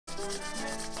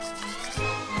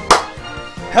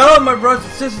Hello my brothers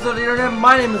and sisters on the internet,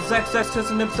 my name is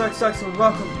XXXXX and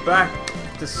welcome back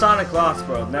to Sonic Lost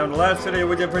World. Now in the last video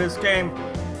we did for this game,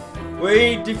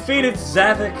 we defeated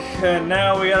Zavik and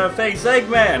now we gotta face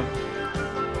Eggman.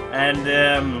 And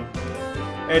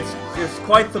it's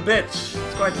quite the bitch,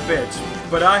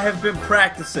 but I have been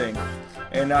practicing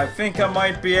and I think I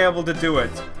might be able to do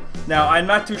it. Now I'm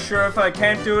not too sure if I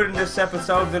can't do it in this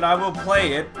episode, then I will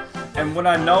play it, and when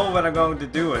I know when I'm going to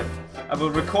do it, I will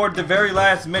record the very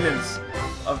last minutes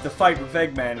of the fight with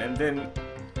Eggman, and then,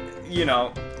 you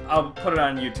know, I'll put it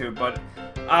on YouTube. But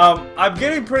I'm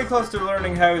getting pretty close to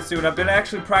learning how he's doing. I've been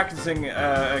actually practicing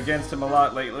against him a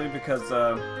lot lately because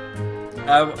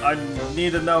I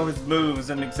need to know his moves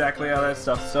and exactly all that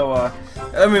stuff. So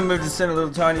let me move this in a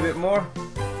little tiny bit more.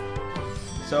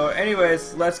 So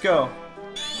anyways, let's go.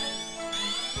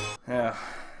 Yeah.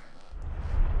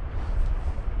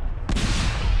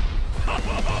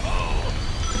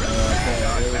 Okay,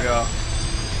 here we go.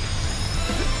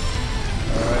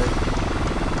 Alright.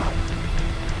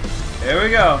 Here we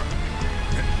go.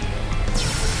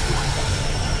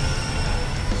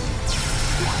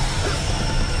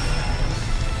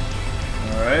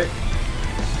 Alright.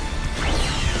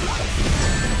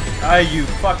 Are you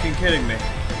fucking kidding me?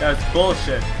 That's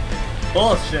bullshit.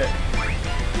 Bullshit.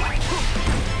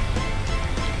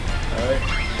 Alright.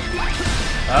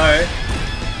 Alright.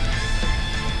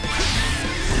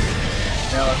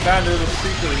 Now I found a little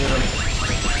secret with him.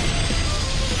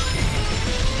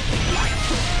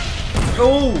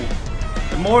 Oh!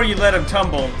 The more you let him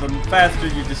tumble, the faster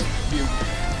you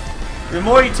the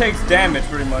more he takes damage,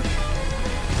 pretty much.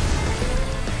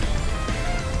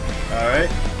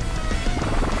 Alright.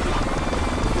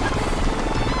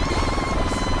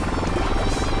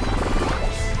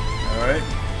 Alright.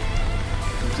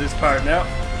 There's this part now.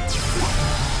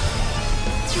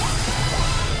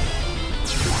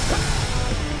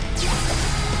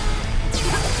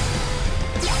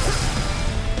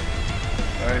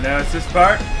 Alright, now it's this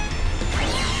part.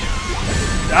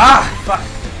 Ah! Fuck!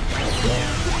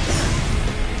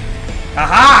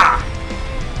 Aha!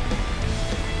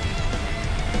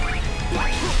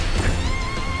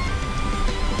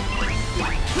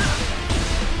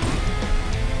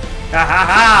 Ha ha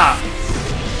ha!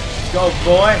 Go,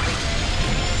 boy!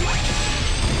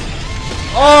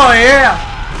 Oh yeah!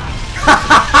 Ha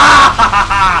ha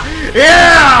ha!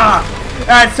 Yeah!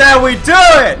 That's how we do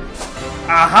it!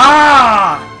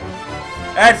 Aha!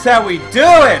 That's how we do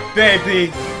it,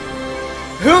 baby!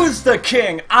 Who's the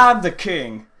king? I'm the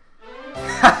king!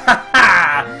 Ha ha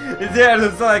ha! It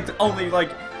was like only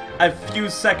like a few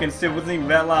seconds, it wasn't even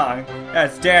that long.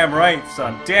 That's damn right,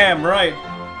 son. Damn right!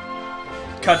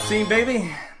 Cutscene,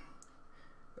 baby!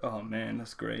 Oh man,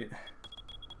 that's great.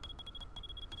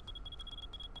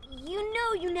 You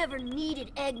know you never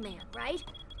needed Eggman, right?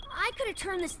 I could have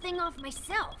turned this thing off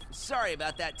myself. Sorry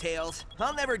about that, Tails.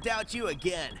 I'll never doubt you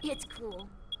again. It's cool.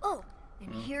 Oh,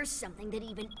 and here's something that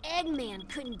even Eggman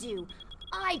couldn't do.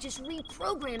 I just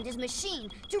reprogrammed his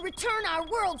machine to return our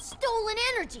world's stolen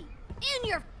energy. In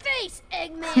your face,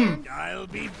 Eggman! I'll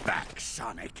be back,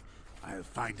 Sonic. I'll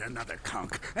find another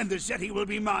conch, and the Zeti will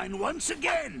be mine once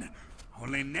again.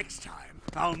 Only next time,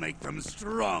 I'll make them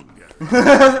stronger.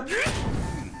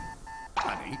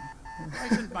 Honey, why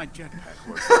isn't my jetpack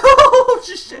working? Oh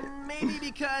shit! Maybe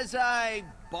because I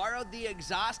borrowed the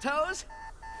exhaust hose?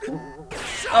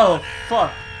 Oh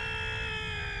fuck!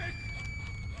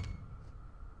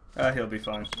 He'll be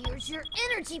fine. Here's your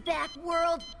energy back,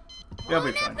 world. He'll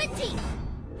be Bon fine. appetit.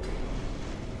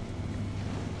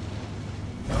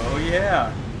 Oh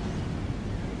yeah!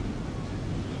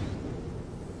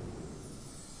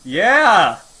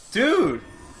 Yeah! Dude!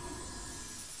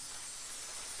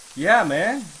 Yeah,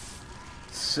 man!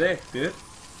 Sick, dude.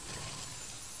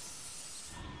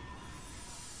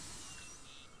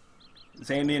 Is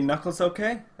Amy and Knuckles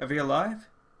okay? Are they alive?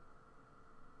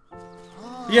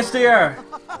 Yes, they are!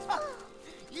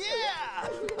 Yeah!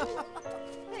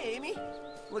 Hey, Amy.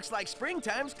 Looks like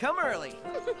springtime's come early.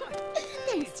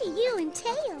 Thanks to you and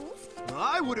Tails. Well,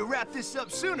 I would have wrapped this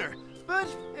up sooner, but,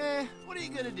 what are you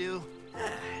gonna do?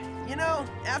 You know,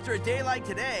 after a day like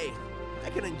today, I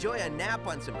can enjoy a nap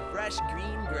on some fresh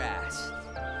green grass.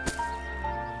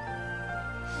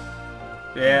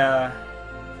 Yeah.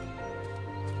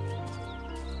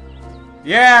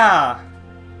 Yeah!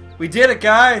 We did it,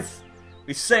 guys!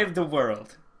 We saved the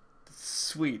world.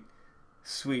 Sweet.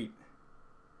 Sweet.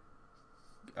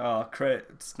 Oh, credit.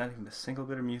 It's not even a single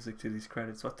bit of music to these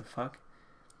credits. What the fuck?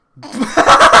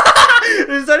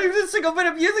 There's not even a single bit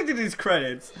of music to these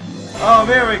credits. Oh,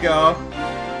 there we go.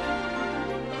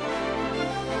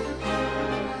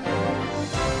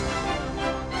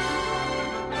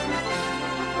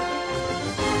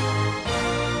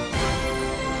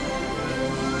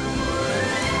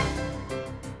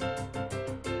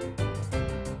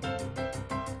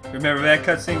 Remember that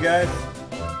cutscene, guys?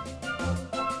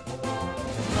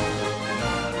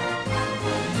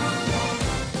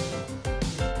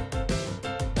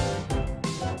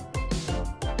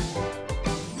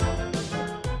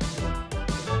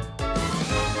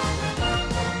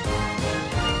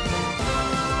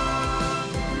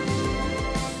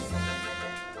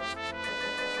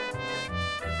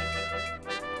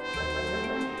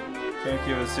 Thank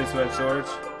you, assist with George.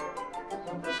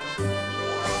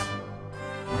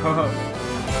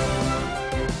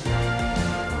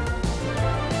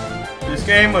 This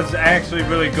game was actually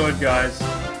really good, guys.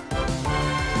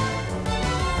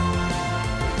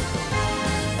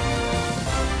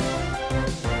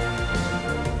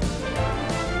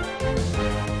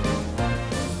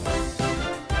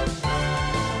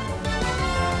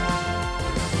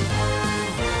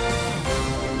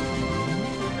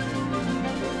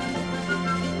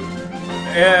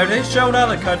 Yeah, are they showing all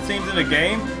the cutscenes in the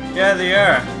game? Yeah, they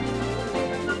are.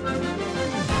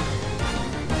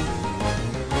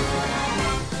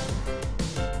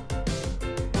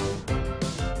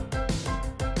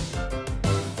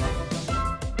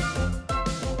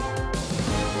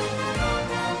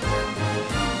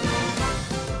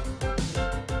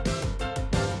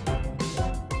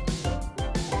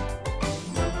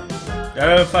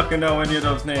 I don't fucking know any of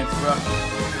those names, bro.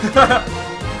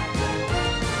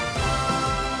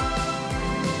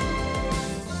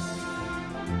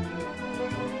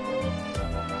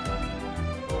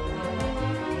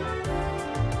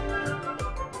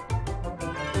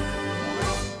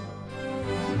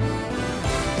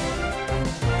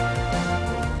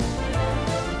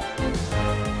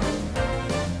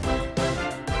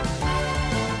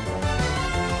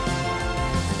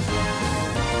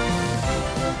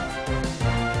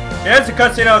 Yeah, that's the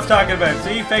cutscene I was talking about.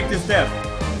 See, he faked his death.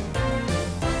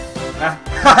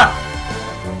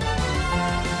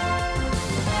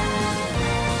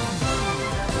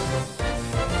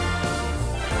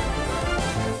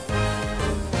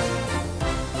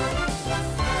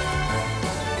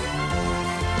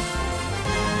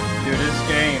 Dude, this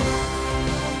game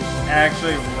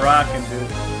actually rocking, dude.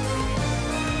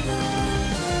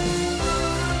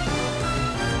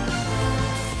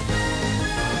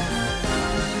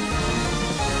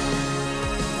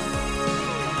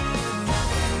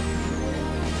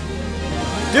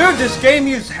 Dude, this game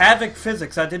used Havoc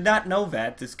physics. I did not know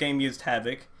that. This game used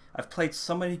Havoc. I've played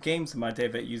so many games in my day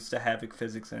that used the Havoc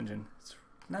physics engine. It's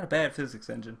not a bad physics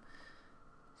engine.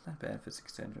 It's not a bad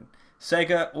physics engine.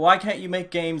 Sega, why can't you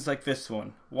make games like this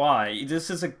one? Why? This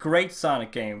is a great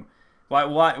Sonic game.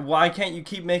 Why can't you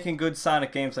keep making good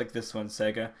Sonic games like this one,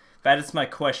 Sega? That is my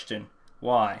question.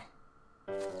 Why?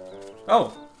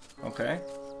 Oh, okay.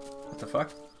 What the fuck?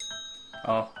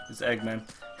 Oh, it's Eggman.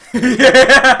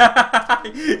 Yeah!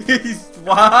 He's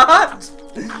what?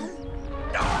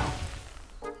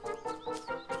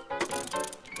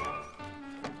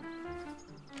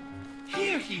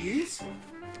 Here he is.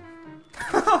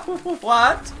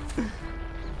 What?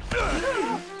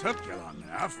 Took you long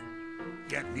enough.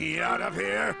 Get me out of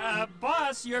here.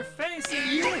 Boss, your face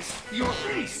is... Yes, your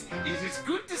face. It is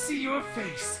good to see your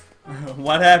face.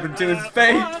 What happened to his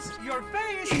face? Boss, your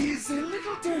face... It is a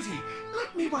little dirty.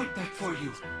 Let me wipe that for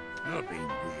you. You're being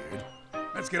weird.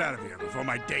 Let's get out of here before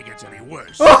my day gets any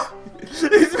worse. Oh! He's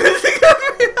missing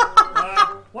every...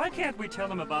 Why can't we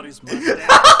tell him about his mustache?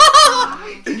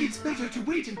 I think it's better to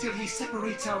wait until he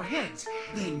separates our heads.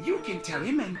 Then you can tell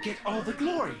him and get all the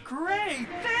glory. Great,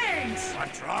 thanks!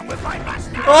 What's wrong with my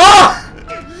mustache? Oh!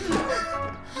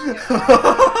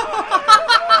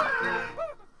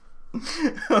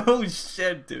 Oh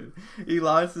shit, dude. He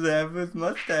lost half of his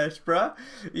mustache, bruh.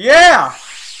 Yeah!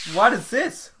 What is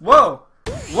this? Whoa!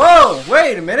 Whoa!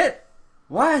 Wait a minute!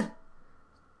 What?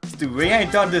 Dude, we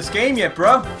ain't done this game yet,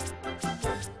 bro.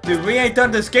 Dude, we ain't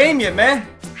done this game yet, man.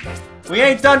 We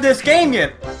ain't done this game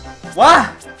yet. What?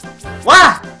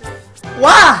 What?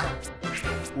 What?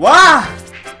 What?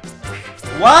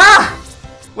 What?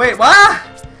 Wait, what?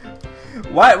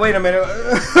 What? Wait a minute.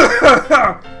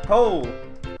 Ho.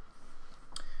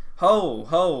 Ho,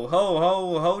 ho, ho,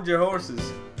 ho, hold your horses.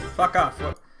 Fuck off.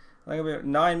 Like about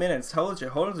 9 minutes. Hold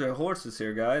your horses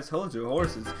here, guys. Hold your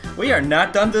horses. We are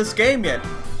not done this game yet.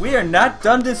 We are not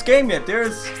done this game yet. There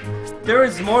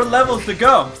is more levels to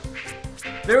go.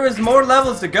 There is more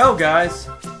levels to go, guys.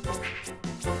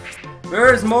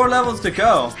 There is more levels to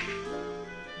go.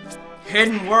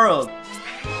 Hidden world.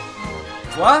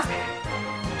 What?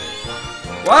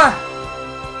 What?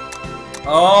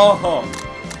 Oh.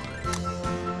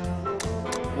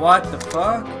 What the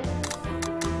fuck?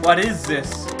 What is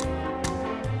this?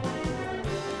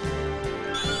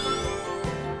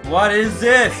 What is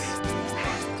this?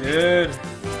 Dude.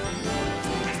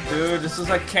 Dude, this is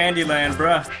like Candyland,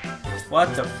 bruh.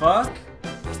 What the fuck?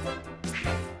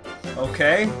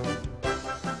 Okay.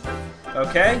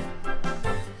 Okay.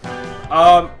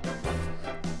 I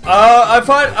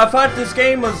thought this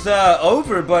game was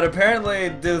over, but apparently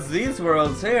there's these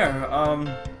worlds here.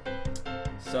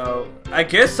 So I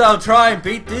guess I'll try and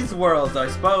beat these worlds, I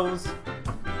suppose.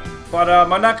 But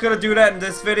I'm not gonna do that in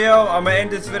this video. I'm gonna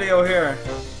end this video here.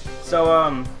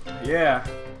 So yeah.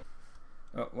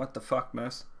 Oh, what the fuck,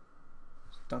 mouse?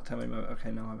 Don't tell me my.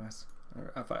 Okay, no, my mouse.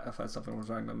 I thought something was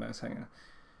wrong with my mouse. Hang on.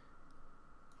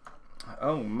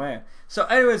 Oh man. So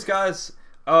anyways, guys,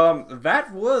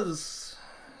 that was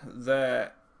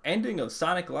the ending of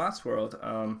Sonic Lost World.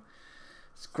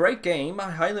 It's a great game.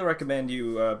 I highly recommend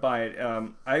you buy it.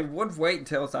 I would wait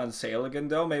until it's on sale again,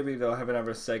 though. Maybe they'll have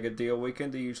another Sega deal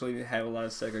weekend. They usually have a lot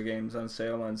of Sega games on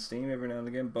sale on Steam every now and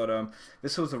again. But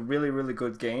this was a really, really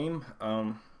good game.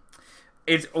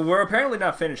 We're apparently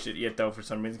not finished it yet, though, for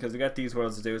some reason, because we got these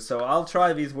worlds to do. So I'll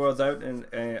try these worlds out, and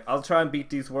I'll try and beat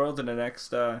these worlds in the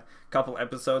next couple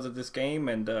episodes of this game,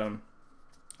 and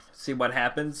see what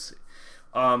happens.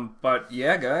 But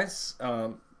yeah, guys.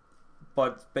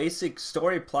 But basic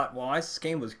story plot-wise, this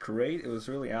game was great. It was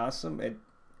really awesome. It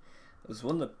was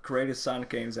one of the greatest Sonic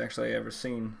games actually I ever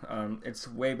seen. It's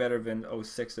way better than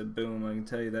 06 at Boom, I can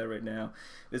tell you that right now.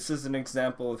 This is an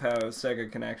example of how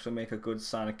Sega can actually make a good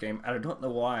Sonic game. And I don't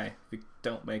know why we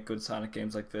don't make good Sonic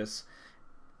games like this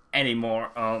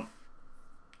anymore.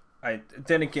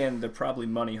 Then again, they're probably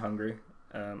money hungry.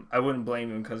 I wouldn't blame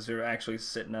them, because they're actually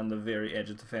sitting on the very edge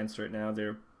of the fence right now.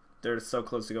 They're so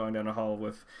close to going down a hole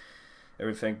with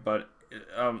everything. But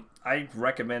I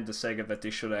recommend to Sega that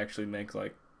they should actually make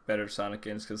like better Sonic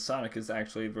games, because Sonic is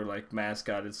actually their like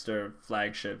mascot. It's their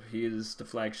flagship. He is the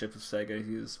flagship of Sega.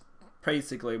 He is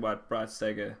basically what brought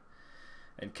Sega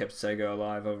and kept Sega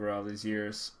alive over all these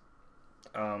years.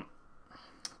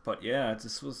 But yeah,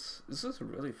 this was a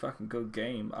really fucking good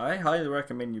game. I highly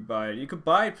recommend you buy it. You could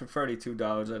buy it for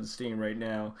 $32 on Steam right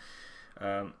now.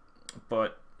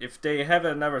 But if they have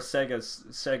another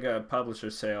Sega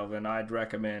publisher sale, then I'd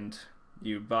recommend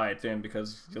you buy it then,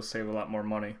 because you'll save a lot more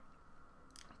money.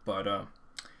 But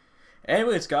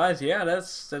anyways, guys, yeah,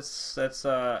 that's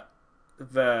the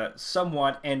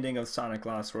somewhat ending of Sonic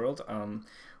Lost World.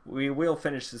 We will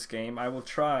finish this game. I will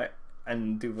try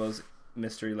and do those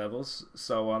mystery levels.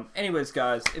 So anyways,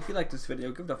 guys, if you like this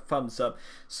video, give it a thumbs up,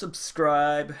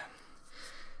 subscribe,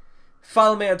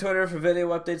 follow me on Twitter for video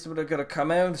updates when they're gonna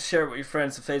come out. Share it with your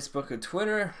friends on Facebook and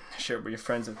Twitter. Share it with your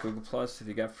friends on Google Plus if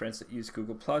you got friends that use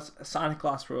Google Plus. Sonic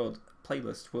Lost World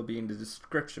playlist will be in the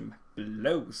description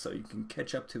below, so you can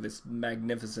catch up to this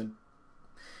magnificent,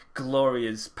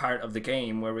 glorious part of the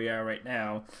game where we are right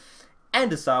now.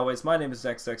 And as always, my name is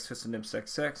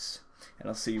XX, and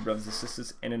I'll see you brothers and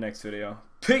sisters in the next video.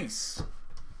 Peace!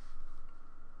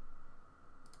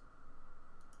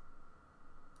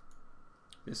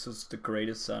 This was the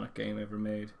greatest Sonic game ever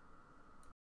made.